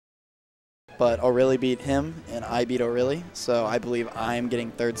but O'Reilly beat him, and I beat O'Reilly. So I believe I'm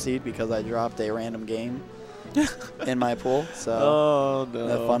getting 3rd seed because I dropped a random game in my pool. So oh,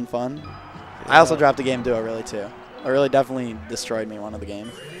 no. Fun. Yeah. I also dropped a game to O'Reilly, too. O'Reilly definitely destroyed me one of the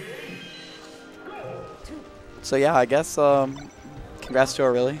games. So, yeah, I guess congrats to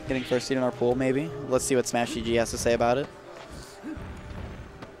O'Reilly getting 1st seed in our pool, maybe. Let's see what Smash GG has to say about it.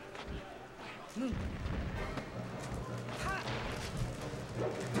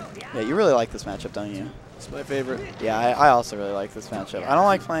 Yeah, you really like this matchup, don't you? It's my favorite. Yeah, I also really like this matchup. I don't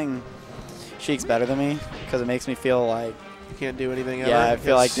like playing Sheik's better than me because it makes me feel like you can't do anything ever. Yeah, I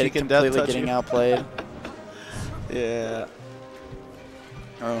feel like they're completely getting outplayed. Yeah.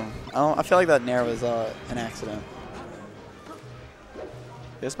 I feel like that Nair was an accident.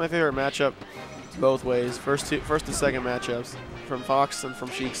 It's my favorite matchup both ways. First and second matchups from Fox and from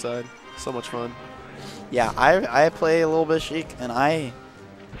Sheik's side. So much fun. Yeah, I play a little bit of Sheik, and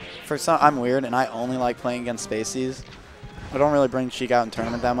I'm weird, and I only like playing against Spaceys. I don't really bring Sheik out in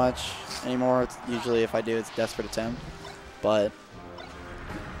tournament that much anymore. It's usually, if I do, it's Desperate Attempt. But,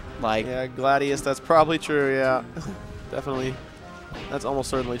 like... Yeah, Gladius, that's probably true, yeah. Definitely. That's almost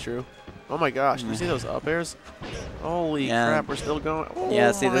certainly true. Oh my gosh, do you see those up airs? Holy crap, we're still going. Oh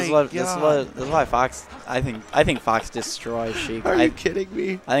yeah, see, this is why Fox, I think Fox destroys Sheik. Are you kidding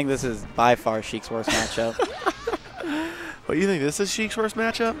me? I think this is by far Sheik's worst matchup. What, you think this is Sheik's worst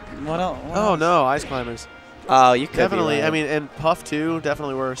matchup? What else? Oh no, Ice Climbers. Oh, you could definitely. Be right. I mean, and Puff too,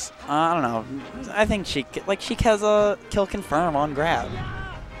 definitely worse. I don't know. I think Sheik has a kill confirm on grab.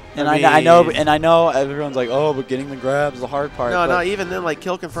 And I know everyone's like, oh, but getting the grabs is the hard part. No, even then, like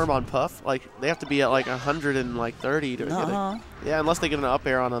kill confirm on Puff, like they have to be at like 130 to get it. Yeah, unless they get an up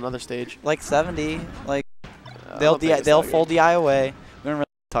air on another stage. Like 70, like they'll fold the eye away. We don't really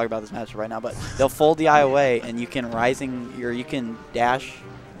talk about this matchup right now, but they'll fold the eye away, and you can dash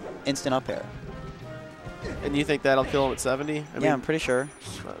instant up air. And you think that'll kill him at 70? Yeah, I'm pretty sure.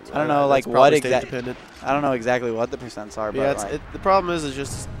 I don't know, like what exactly. I don't know exactly what the percents are, yeah, but the problem is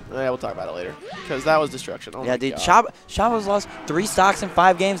just. Yeah, we'll talk about it later because that was destruction. Oh yeah, dude, Shabo's lost 3 stocks in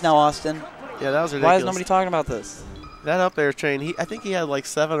 5 games now, Austin. Yeah, that was ridiculous. Why is nobody talking about this? That up air train, I think he had like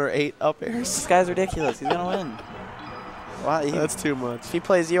 7 or 8 up airs. This guy's ridiculous. He's gonna win. Wow, that's too much. If he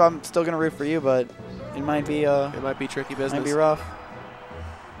plays you, I'm still gonna root for you, but it might be tricky business. Might be rough.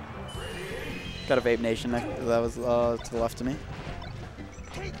 Got a Vape Nation that was to the left of me.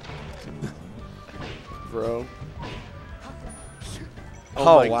 Bro.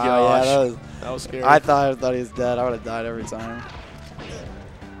 Oh my gosh. Yeah, that was scary. I thought he was dead. I would have died every time.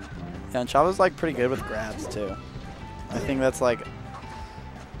 Yeah, and Shabo's like pretty good with grabs too. I think that's like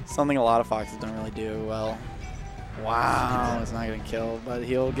something a lot of Foxes don't really do well. Wow, it's not getting killed, but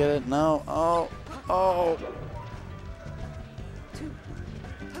he'll get it. No. Oh.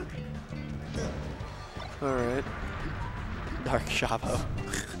 All right. Dark Shabo.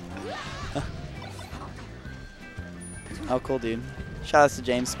 Oh, cool, dude. Shout out to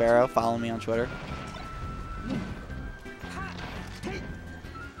James Sparrow. Follow me on Twitter.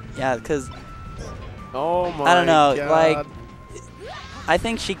 Yeah, because oh my I don't know, God. like I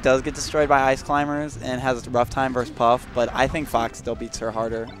think Sheik does get destroyed by Ice Climbers and has a rough time versus Puff, but I think Fox still beats her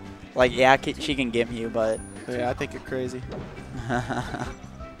harder. Like, yeah, she can get you, but yeah, I think you're crazy.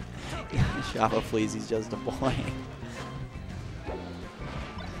 Shabo flees, he's just a boy.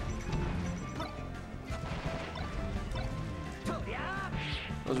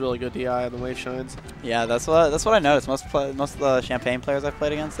 That was really good DI on the wave shines. Yeah, that's what I noticed. Most of the Champagne players I've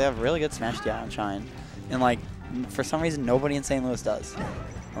played against, they have really good smash DI on Shine, and like for some reason nobody in St. Louis does,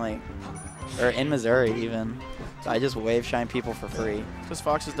 like, or in Missouri even. So I just wave shine people for free. Because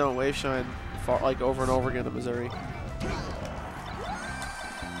Foxes don't wave shine like over and over again in Missouri.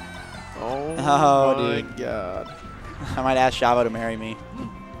 Oh my dude. God! I might ask Shabo to marry me.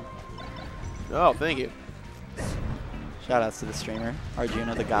 Oh, thank you. Shoutouts to the streamer,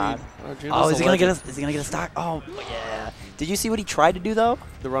 Arjuna the God. Arjuna's oh, is he gonna get a stock? Oh yeah. Did you see what he tried to do though?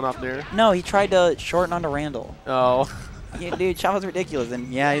 The run off there? No, he tried to shorten onto Randall. Oh. Yeah, dude, Shabo's ridiculous,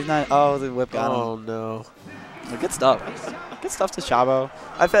 and yeah, he's not. Oh, the whip got him. Oh no. Well, good stuff. Good stuff to Shabo.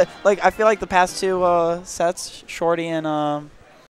 I feel like the past 2 sets, Shorty and